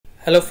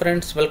Hello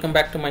friends, welcome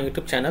back to my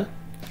YouTube channel.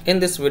 In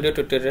this video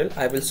tutorial,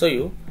 I will show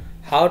you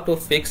how to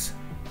fix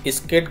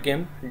skate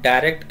game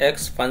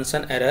DirectX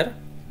Function Error,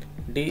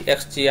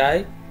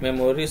 DXGI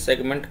Memory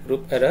Segment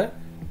Group Error,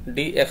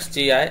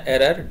 DXGI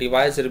Error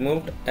Device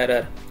Removed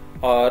Error,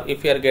 or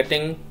if you are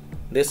getting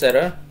this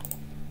error,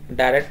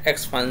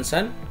 DirectX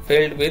Function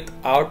failed with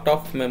out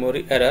of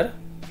memory error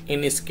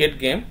in skate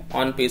game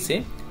on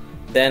PC,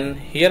 then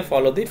here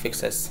follow the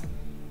fixes.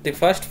 The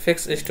first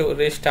fix is to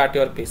restart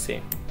your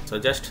PC. So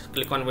just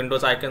click on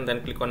Windows icon,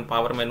 then click on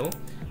power menu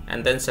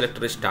and then select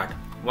restart.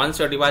 Once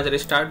your device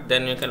restart,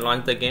 then you can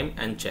launch the game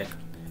and check.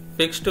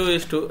 Fix 2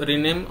 is to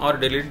rename or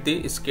delete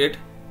the skate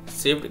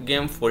saved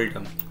game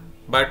folder.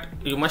 But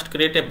you must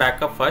create a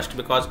backup first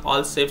because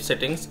all saved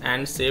settings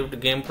and saved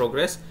game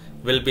progress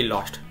will be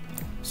lost.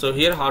 So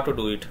here how to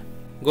do it.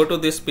 Go to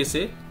this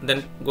PC,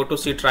 then go to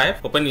C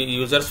drive, open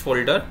users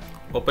folder,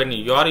 open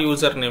your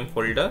username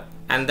folder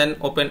and then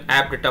open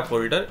app data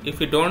folder.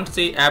 If you don't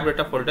see app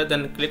data folder,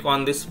 then click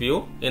on this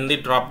view. In the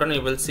drop down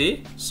you will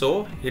see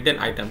show hidden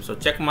items. So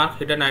check mark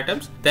hidden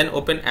items, then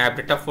open app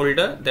data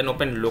folder, then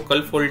open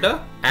local folder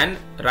and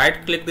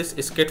right click this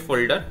skate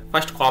folder.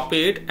 First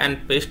copy it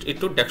and paste it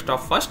to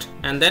desktop first,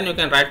 and then you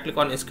can right click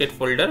on skate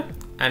folder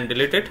and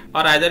delete it,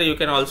 or either you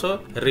can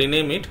also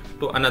rename it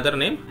to another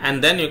name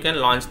and then you can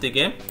launch the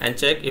game and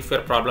check if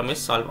your problem is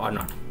solved or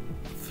not.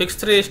 Fix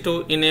 3 is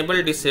to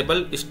enable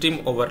disable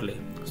Steam overlay.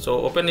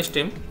 So open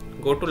Steam,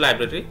 go to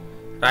library,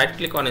 right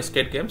click on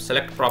skate game,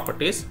 select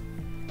properties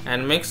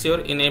and make sure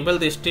enable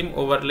the Steam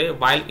overlay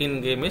while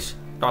in game is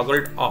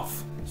toggled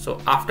off.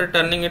 So after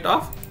turning it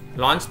off,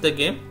 launch the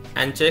game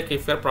and check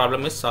if your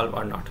problem is solved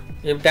or not.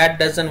 If that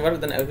doesn't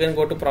work, then again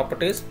go to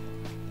properties.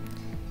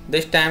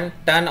 This time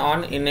turn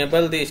on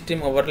enable the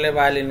Steam overlay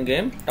while in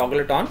game, toggle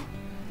it on,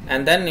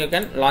 and then you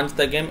can launch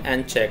the game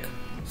and check.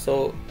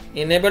 So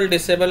enable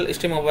disable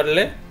Steam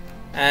overlay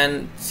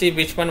and see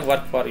which one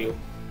work for you.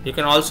 You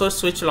can also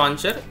switch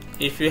launcher.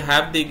 If you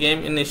have the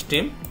game in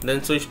Steam,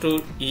 then switch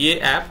to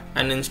EA app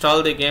and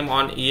install the game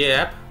on EA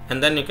app,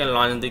 and then you can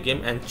launch the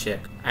game and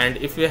check. And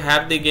if you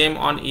have the game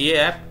on EA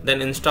app,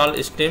 then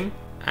install Steam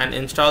and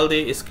install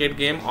the skate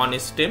game on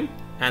Steam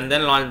and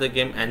then launch the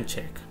game and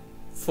check.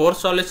 Fourth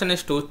solution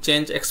is to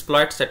change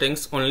exploit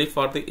settings only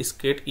for the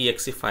skate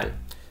exe file.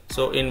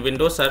 So in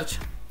Windows search,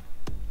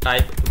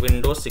 type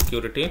Windows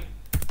Security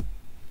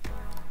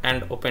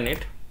and open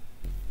it.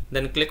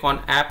 Then click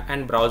on app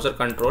and browser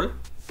control.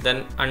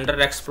 Then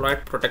under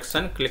exploit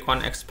protection, click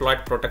on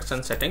exploit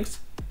protection settings.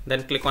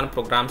 Then click on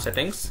program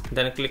settings.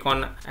 Then click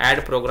on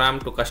add program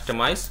to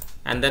customize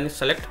and then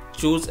select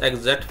choose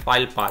exit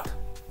file path.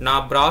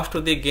 Now browse to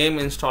the game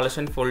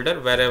installation folder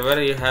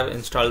wherever you have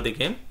installed the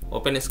game.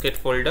 Open skate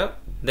folder,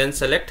 then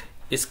select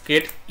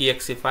skate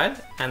exe file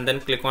and then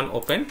click on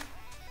open.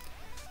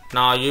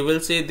 Now you will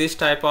see this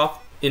type of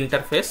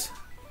interface.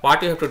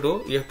 What you have to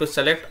do, you have to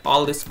select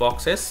all these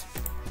boxes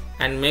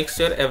and make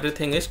sure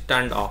everything is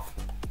turned off.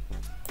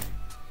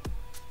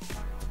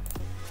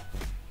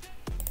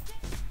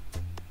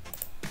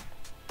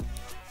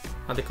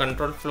 Now the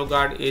control flow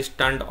guard is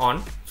turned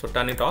on, so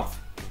turn it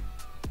off.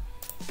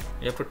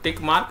 You have to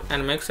tick mark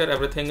and make sure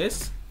everything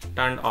is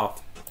turned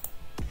off.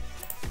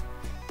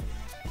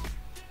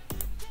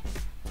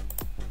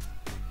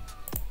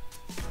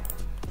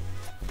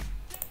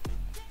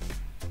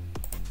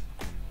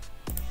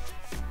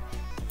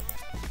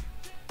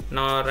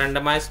 Now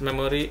randomized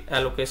memory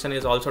allocation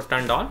is also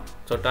turned on,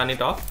 so turn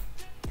it off.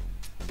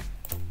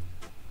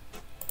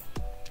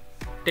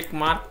 Tick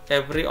mark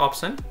every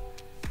option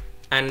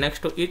and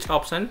next to each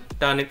option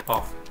turn it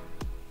off.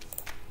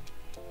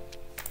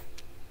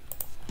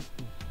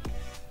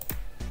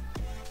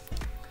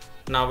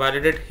 Now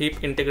validate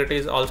heap integrity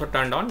is also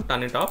turned on,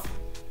 turn it off.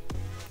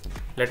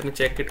 Let me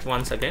check it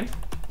once again.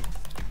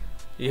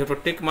 You have to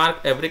tick mark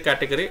every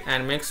category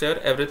and make sure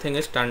everything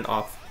is turned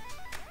off.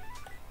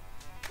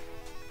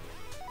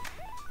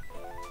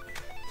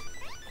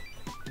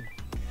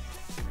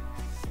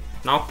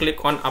 Now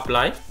click on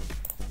apply,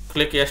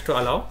 click yes to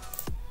allow.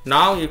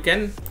 Now you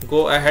can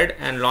go ahead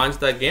and launch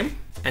the game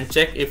and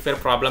check if your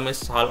problem is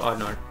solved or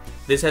not.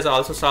 This has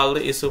also solved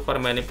the issue for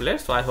many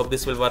players, so I hope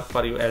this will work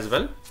for you as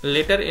well.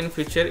 Later in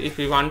future, if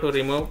you want to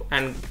remove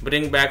and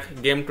bring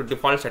back game to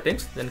default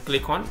settings, then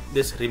click on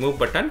this remove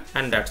button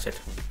and that's it.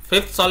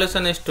 Fifth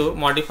solution is to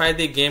modify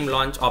the game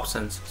launch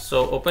options.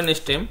 So open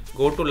Steam,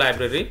 go to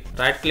library,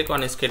 right click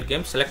on skate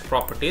game, select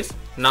properties.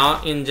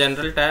 Now in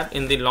general tab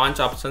in the launch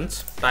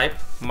options, type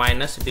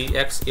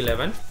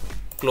 -dx11,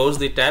 close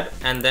the tab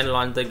and then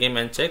launch the game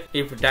and check.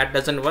 If that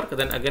doesn't work,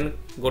 then again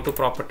go to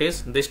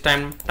properties, this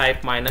time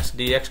type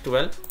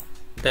 -dx12,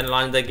 then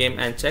launch the game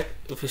and check.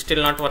 If it's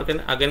still not working,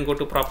 again go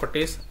to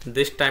properties,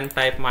 this time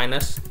type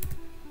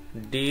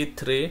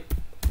 -d3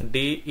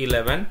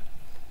 d11,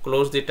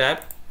 close the tab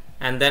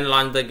and then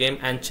launch the game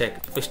and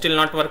check. If it's still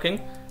not working,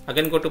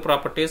 again go to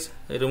properties,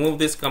 remove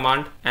this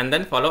command and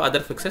then follow other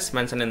fixes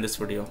mentioned in this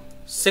video.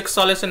 Sixth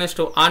solution is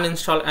to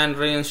uninstall and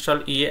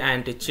reinstall EA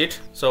Anticheat.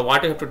 So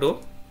what you have to do,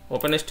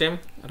 open Steam,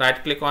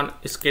 right click on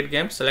skate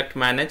game, select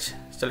manage,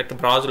 select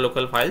browse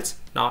local files.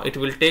 Now it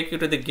will take you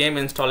to the game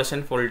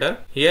installation folder.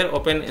 Here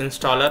open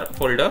installer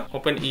folder,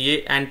 open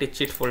EA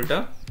Anticheat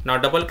folder. Now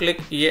double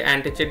click EA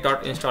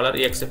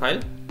Anticheat.installer.exe file,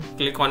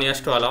 click on yes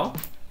to allow.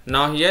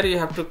 Now here you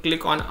have to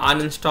click on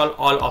uninstall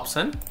all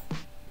option.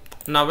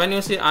 Now when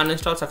you see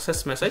uninstall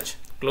success message,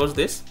 close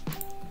this.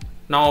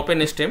 Now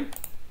open Steam,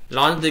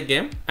 launch the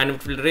game, and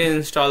it will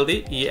reinstall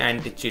the EA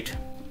Anticheat.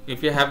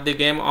 If you have the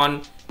game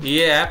on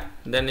EA app,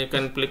 then you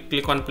can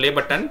click on play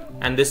button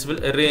and this will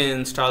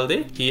reinstall the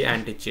EA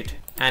Anticheat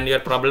and your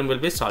problem will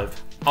be solved.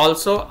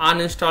 Also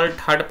uninstall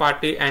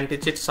third-party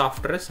anti-cheat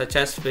software such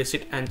as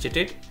Faceit,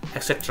 Anticheat,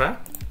 etc.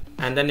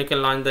 And then you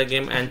can launch the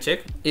game and check.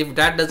 If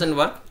that doesn't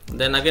work,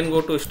 then again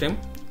go to Steam,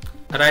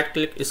 right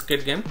click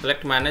skate game,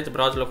 select manage,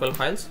 browse local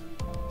files,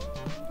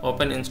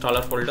 open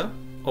installer folder,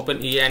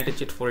 open EA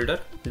Anticheat folder,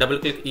 double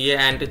click EA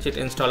Anticheat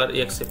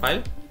installer.exe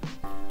file,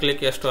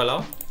 click yes to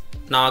allow.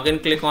 Now again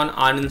click on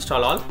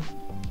uninstall all.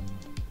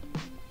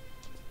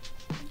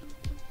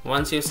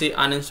 Once you see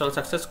uninstall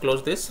success,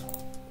 close this.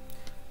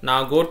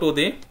 Now go to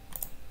the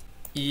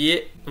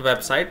EA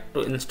website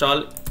to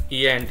install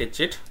EA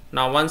Anticheat.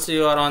 Now once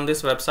you are on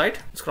this website,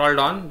 scroll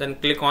down, then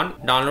click on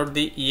download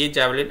the EA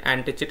Javelin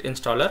Anticheat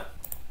installer.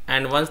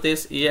 And once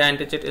this EA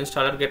Anticheat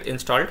installer get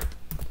installed,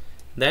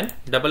 then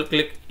double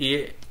click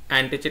EA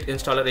Anticheat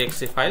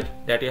installer.exe file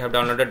that you have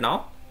downloaded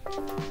now.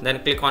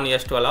 Then click on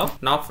yes to allow.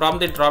 Now from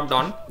the drop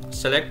down,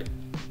 select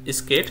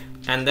skate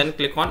and then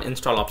click on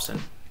install option.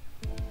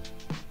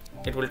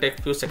 It will take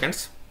few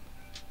seconds.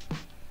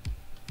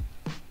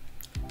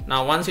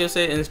 Now once you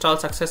say install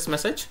success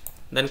message,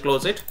 then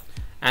close it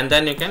and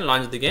then you can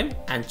launch the game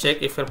and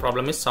check if your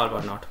problem is solved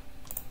or not.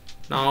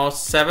 Now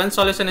 7th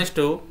solution is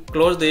to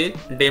close the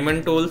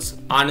Daemon tools,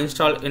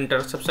 uninstall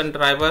interception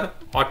driver,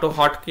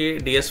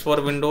 AutoHotKey,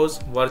 DS4 Windows,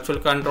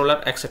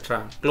 VirtualController,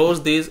 etc.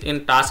 Close these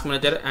in Task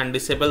Manager and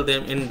disable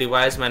them in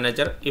Device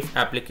Manager if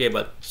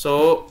applicable.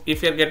 So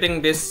if you're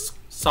getting this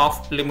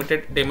soft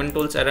limited Daemon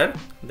tools error,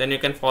 then you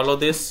can follow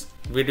this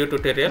video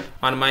tutorial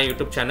on my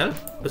YouTube channel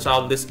to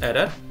solve this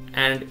error.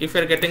 And if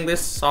you're getting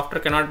this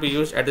software cannot be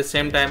used at the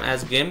same time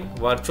as game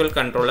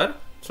VirtualController,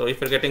 so if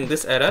you're getting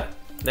this error,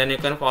 then you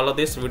can follow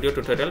this video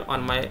tutorial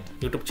on my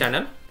YouTube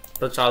channel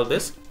to solve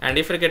this. And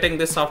if you're getting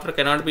this software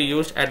cannot be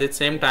used at the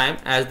same time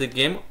as the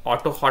game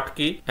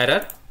AutoHotKey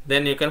error,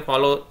 then you can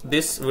follow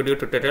this video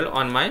tutorial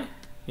on my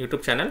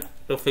YouTube channel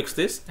to fix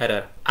this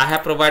error. I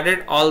have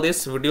provided all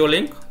this video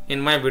link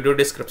in my video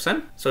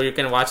description, so you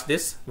can watch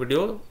this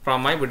video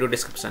from my video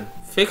description.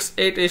 Fix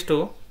 8 is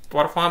to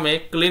perform a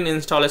clean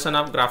installation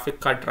of graphic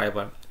card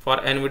driver. For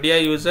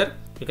NVIDIA user,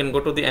 you can go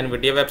to the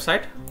NVIDIA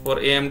website. For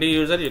AMD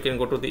user, you can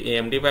go to the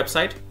AMD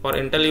website. For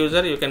Intel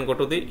user, you can go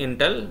to the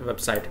Intel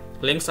website.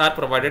 Links are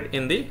provided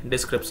in the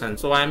description.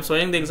 So I am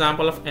showing the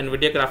example of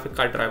NVIDIA graphic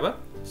card driver.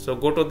 So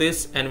go to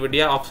this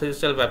NVIDIA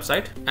official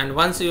website, and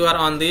once you are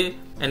on the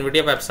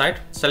NVIDIA website,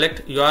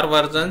 select your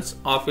versions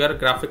of your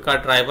graphic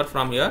card driver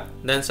from here.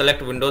 Then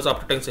select Windows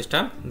operating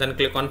system. Then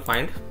click on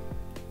find.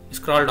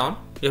 Scroll down.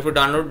 You have to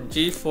download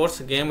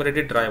GeForce Game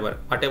Ready driver.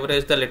 Whatever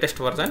is the latest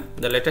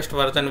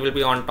version will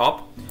be on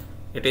top.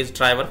 It is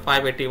driver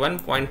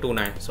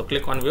 581.29. So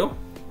click on view,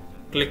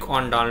 click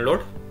on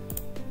download,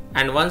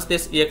 and once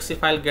this exe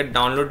file get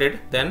downloaded,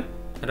 then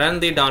run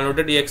the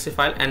downloaded exe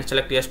file and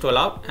select yes to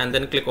allow and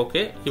then click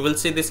OK. You will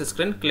see this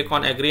screen. Click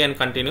on agree and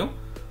continue.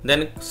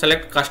 Then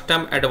select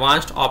custom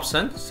advanced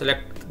option.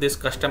 Select this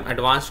custom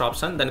advanced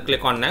option. Then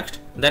click on next.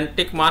 Then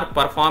tick mark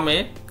perform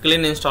a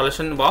clean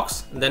installation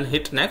box. Then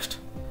hit next.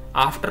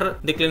 After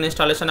the clean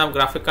installation of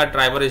graphic card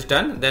driver is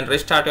done, then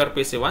restart your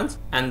PC once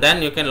and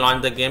then you can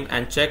launch the game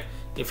and check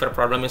if your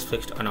problem is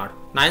fixed or not.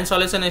 9th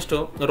solution is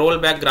to roll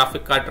back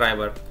graphic card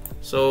driver.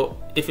 So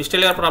if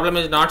still your problem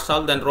is not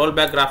solved, then roll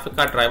back graphic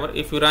card driver.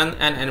 If you run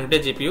an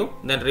NVIDIA GPU,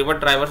 then revert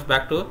drivers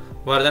back to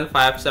version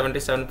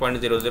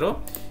 577.00.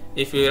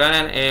 If you run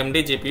an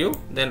AMD GPU,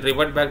 then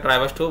revert back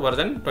drivers to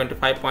version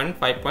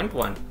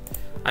 25.5.1.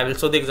 I will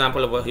show the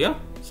example over here.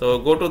 So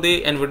go to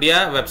the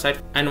NVIDIA website,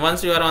 and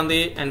once you are on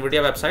the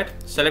NVIDIA website,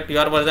 select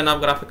your version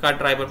of graphic card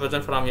driver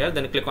version from here.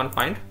 Then click on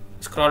find.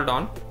 Scroll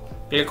down,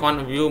 click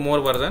on view more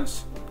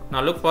versions.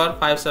 Now look for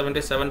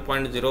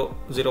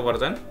 577.00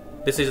 version.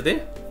 This is the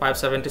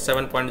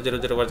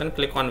 577.00 version.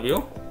 Click on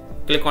view,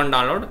 click on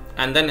download,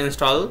 and then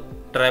install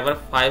driver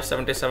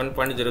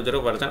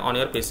 577.00 version on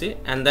your PC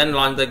and then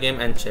launch the game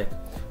and check.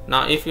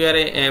 Now if you are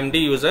a AMD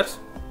user,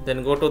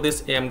 then go to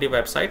this AMD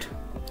website,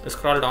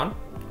 scroll down.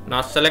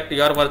 Now select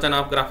your version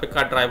of graphic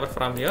card driver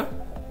from here,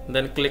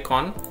 then click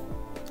on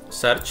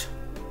search,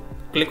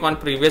 click on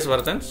previous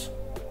versions,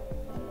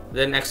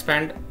 then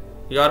expand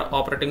your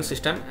operating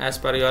system as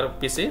per your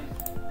PC.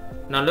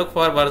 Now look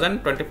for version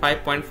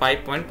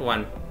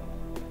 25.5.1.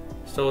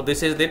 So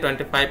this is the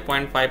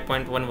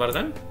 25.5.1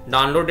 version.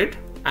 Download it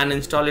and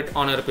install it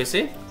on your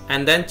PC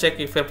and then check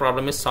if your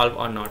problem is solved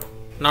or not.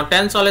 Now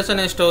 10th solution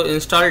is to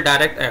install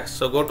DirectX.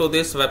 So go to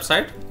this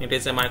website. It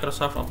is a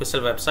Microsoft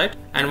official website,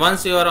 and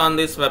once you are on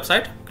this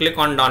website, click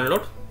on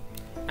download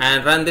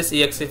and run this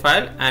exe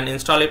file and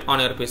install it on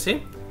your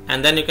PC,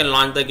 and then you can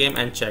launch the game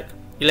and check.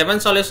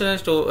 11th solution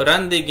is to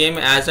run the game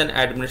as an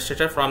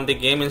administrator from the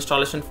game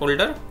installation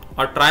folder,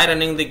 or try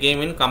running the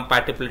game in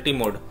compatibility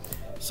mode.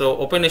 So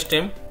open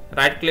Steam,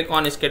 right click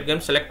on Skate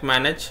game, select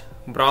manage,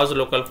 browse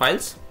local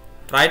files,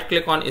 right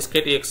click on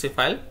Skate exe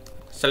file,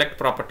 select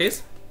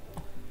properties.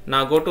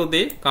 Now go to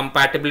the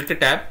compatibility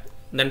tab,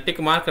 then tick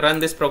mark run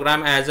this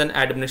program as an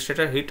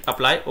administrator, hit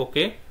apply,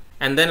 OK,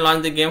 and then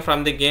launch the game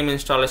from the game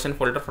installation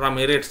folder from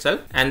here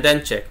itself, and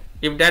then check.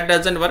 If that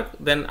doesn't work,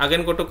 then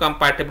again go to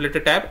compatibility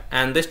tab,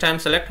 and this time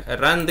select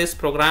run this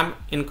program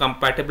in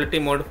compatibility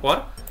mode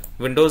for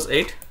Windows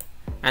 8,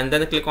 and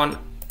then click on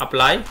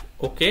apply,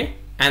 OK,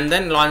 and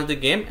then launch the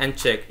game and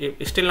check. If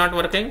it's still not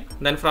working,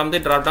 then from the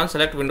drop down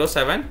select Windows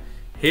 7,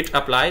 hit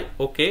apply,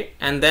 OK,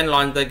 and then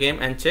launch the game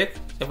and check.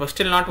 If it's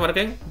still not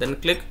working, then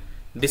click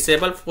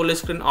disable full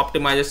screen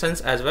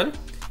optimizations as well,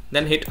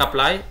 then hit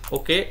apply,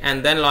 OK,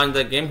 and then launch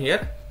the game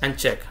here and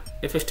check.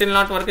 If it's still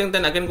not working,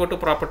 then again go to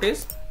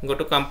properties, go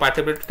to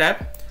compatibility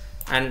tab,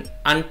 and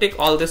untick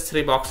all these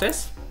 3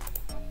 boxes,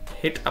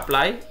 hit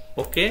apply,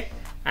 OK,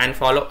 and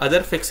follow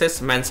other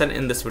fixes mentioned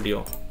in this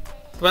video.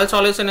 12th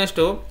solution is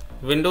to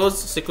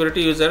Windows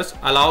security users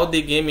allow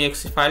the game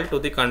exe file to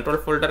the control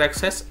folder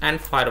access and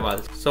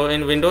firewalls. So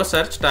in Windows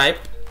search, type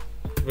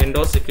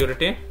Windows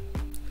security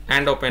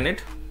and open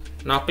it.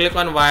 Now click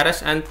on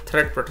virus and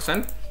threat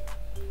protection.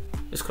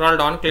 Scroll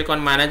down, click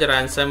on manage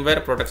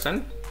ransomware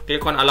protection.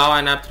 Click on allow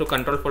an app through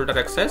control folder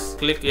access.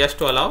 Click yes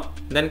to allow.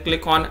 Then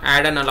click on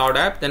add an allowed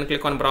app. Then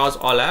click on browse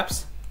all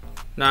apps.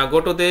 Now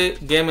go to the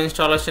game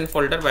installation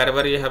folder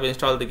wherever you have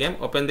installed the game.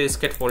 Open the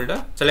Skate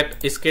folder.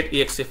 Select Skate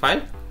exe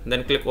file.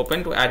 Then click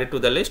open to add it to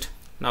the list.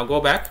 Now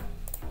go back.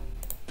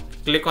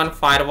 Click on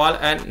firewall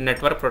and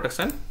network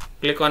protection.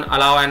 Click on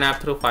allow an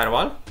app through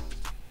firewall.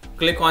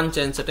 Click on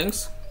change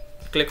settings.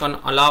 Click on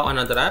allow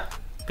another app.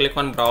 Click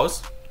on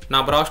browse.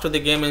 Now browse to the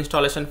game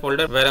installation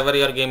folder wherever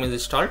your game is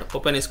installed.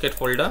 Open Skate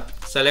folder.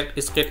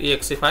 Select Skate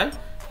exe file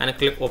and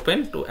click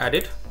open to add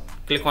it.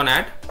 Click on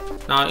add.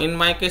 Now in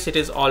my case it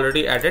is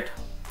already added.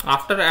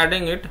 After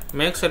adding it,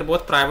 make sure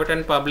both private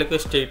and public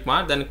is ticked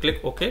marked, then click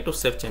OK to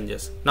save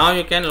changes. Now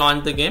you can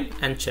launch the game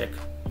and check.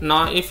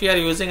 Now if you are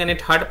using any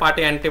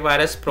third-party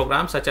antivirus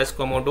programs such as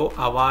Komodo,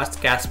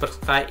 Avast,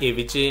 Kaspersky,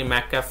 AVG,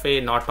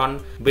 McAfee, Norton,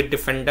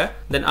 Bitdefender,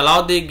 then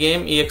allow the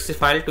game exe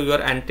file to your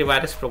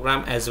antivirus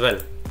program as well.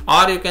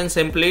 Or you can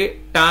simply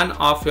turn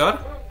off your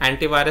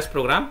antivirus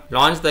program,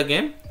 launch the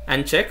game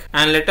and check,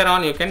 and later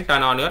on you can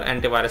turn on your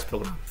antivirus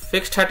program.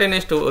 Fix 13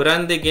 is to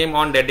run the game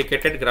on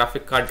dedicated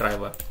graphic card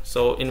driver.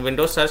 So in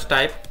Windows search,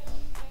 type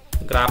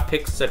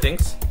graphics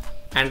settings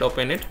and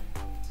open it.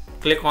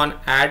 Click on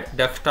add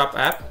desktop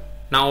app.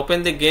 Now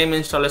open the game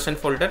installation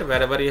folder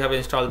wherever you have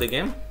installed the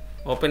game.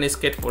 Open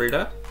Skate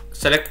folder,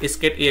 select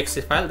Skate exe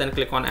file, then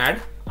click on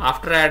add.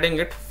 After adding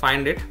it,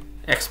 find it,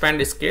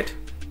 expand Skate.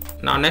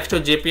 Now next to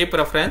GPU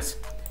preference,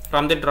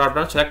 from the drop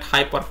down select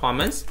high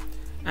performance,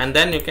 and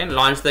then you can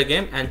launch the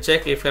game and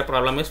check if your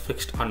problem is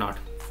fixed or not.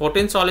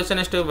 14th solution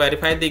is to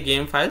verify the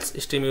game files.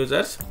 Steam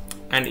users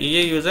and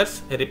EA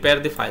users repair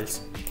the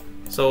files.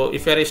 So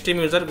if you are a Steam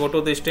user, go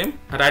to the Steam,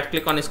 right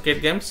click on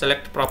Skate game,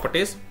 select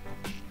properties,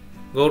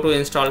 go to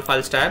install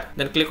files tab,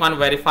 then click on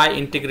verify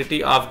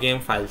integrity of game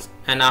files,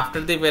 and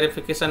after the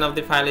verification of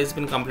the file has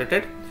been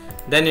completed,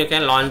 then you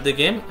can launch the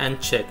game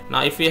and check.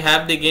 Now if you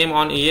have the game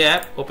on EA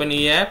app, open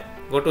EA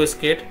app, go to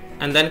Skate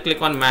and then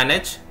click on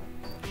manage,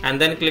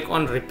 and then click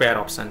on repair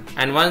option,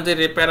 and once the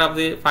repair of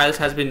the files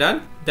has been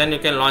done, then you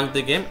can launch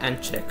the game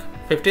and check.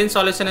 15th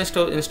solution is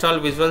to install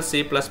Visual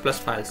C++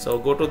 files. So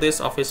go to this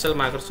official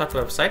Microsoft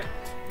website,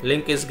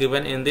 link is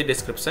given in the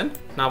description.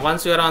 Now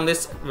once you are on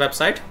this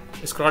website,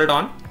 scroll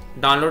down,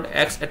 download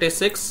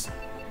x86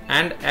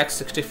 and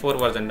x64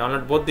 version,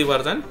 download both the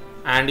version,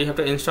 and you have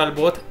to install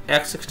both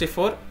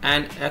x64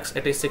 and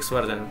x86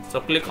 version.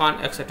 So click on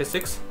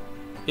x86.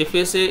 If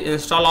you see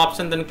install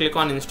option, then click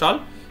on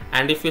install,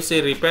 and if you see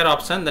repair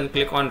option, then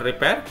click on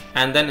repair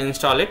and then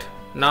install it.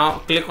 Now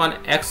click on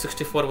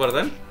x64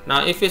 version.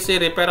 Now if you see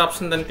repair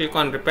option, then click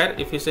on repair.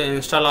 If you see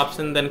install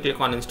option, then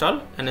click on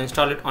install and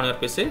install it on your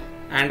PC.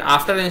 And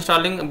after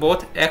installing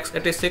both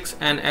x86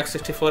 and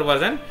x64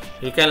 version,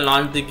 you can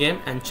launch the game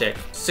and check.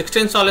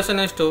 16th solution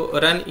is to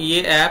run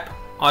EA app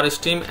or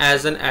Steam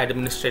as an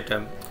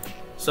administrator.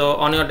 So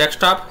on your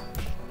desktop,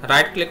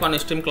 right click on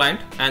Steam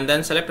client and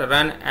then select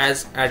run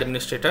as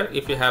administrator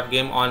if you have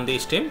game on the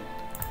Steam.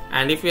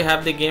 And if you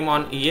have the game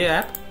on EA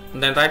app,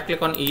 then right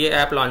click on EA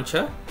app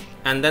launcher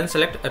and then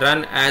select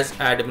run as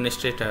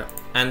administrator,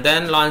 and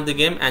then launch the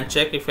game and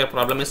check if your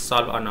problem is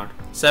solved or not.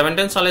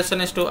 17th solution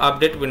is to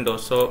update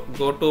Windows. So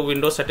go to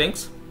Windows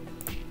settings,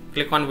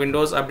 click on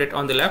Windows update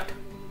on the left,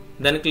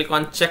 then click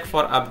on check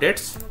for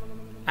updates,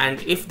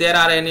 and if there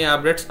are any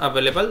updates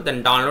available,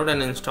 then download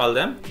and install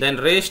them. Then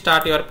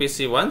restart your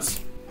PC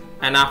once,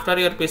 and after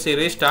your PC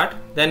restart,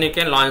 then you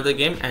can launch the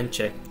game and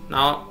check.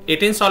 Now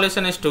 18th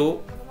solution is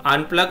to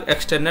unplug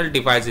external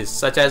devices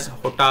such as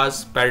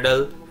HOTAS,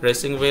 pedal,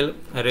 racing wheel,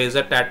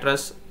 razor,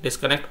 Tetris,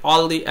 disconnect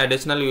all the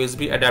additional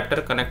USB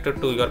adapter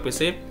connected to your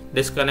PC,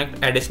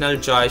 disconnect additional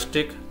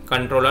joystick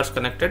controllers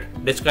connected,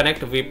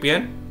 disconnect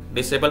VPN,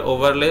 disable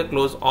overlay,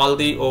 close all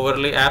the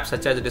overlay apps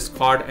such as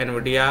Discord,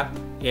 Nvidia,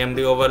 AMD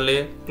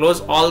overlay,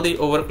 close all the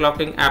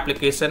overclocking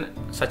application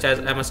such as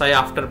MSI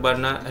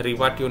Afterburner,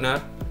 Riva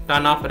Tuner,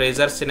 turn off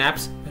Razer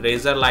Synapse,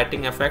 Razer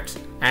Lighting Effects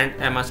and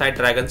MSI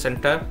Dragon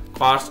Center,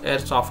 Corsair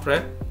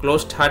software,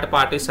 close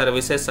third-party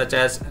services such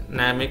as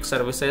Namek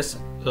services,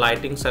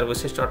 Lighting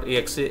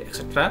Services.exe,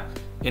 etc.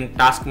 in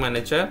Task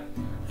Manager,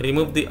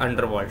 remove the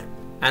underworld,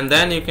 and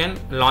then you can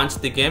launch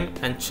the game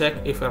and check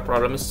if your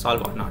problem is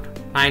solved or not.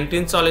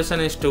 19th solution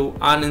is to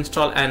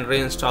uninstall and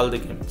reinstall the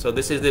game. So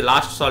this is the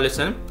last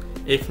solution.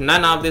 If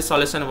none of these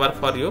solutions work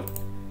for you,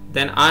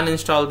 then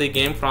uninstall the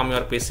game from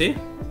your PC,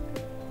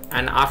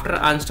 and after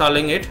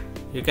uninstalling it,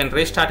 you can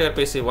restart your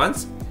PC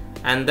once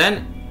and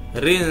then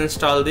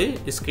reinstall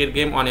the skid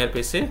game on your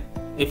PC.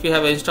 If you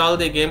have installed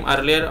the game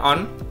earlier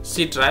on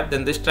C drive,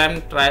 then this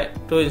time try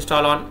to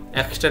install on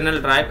external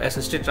drive,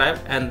 SSD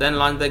drive, and then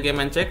launch the game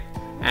and check.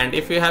 And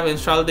if you have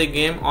installed the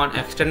game on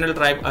external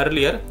drive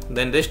earlier,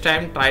 then this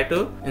time try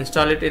to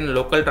install it in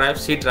local drive,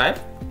 C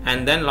drive,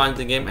 and then launch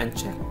the game and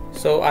check.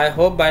 So I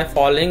hope by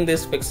following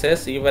these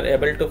fixes you were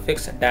able to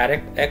fix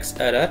DirectX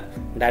error,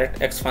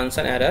 DirectX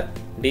function error,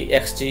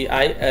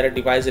 DXGI error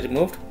device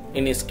removed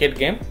in skid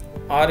game,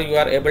 or you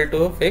are able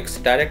to fix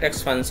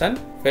DirectX function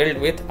failed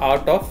with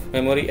out of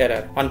memory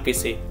error on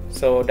PC.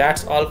 So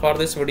that's all for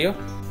this video.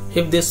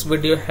 If this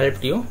video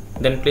helped you,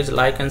 then please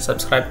like and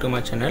subscribe to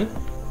my channel,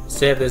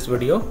 share this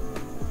video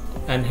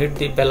and hit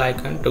the bell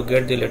icon to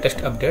get the latest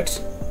updates.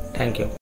 Thank you.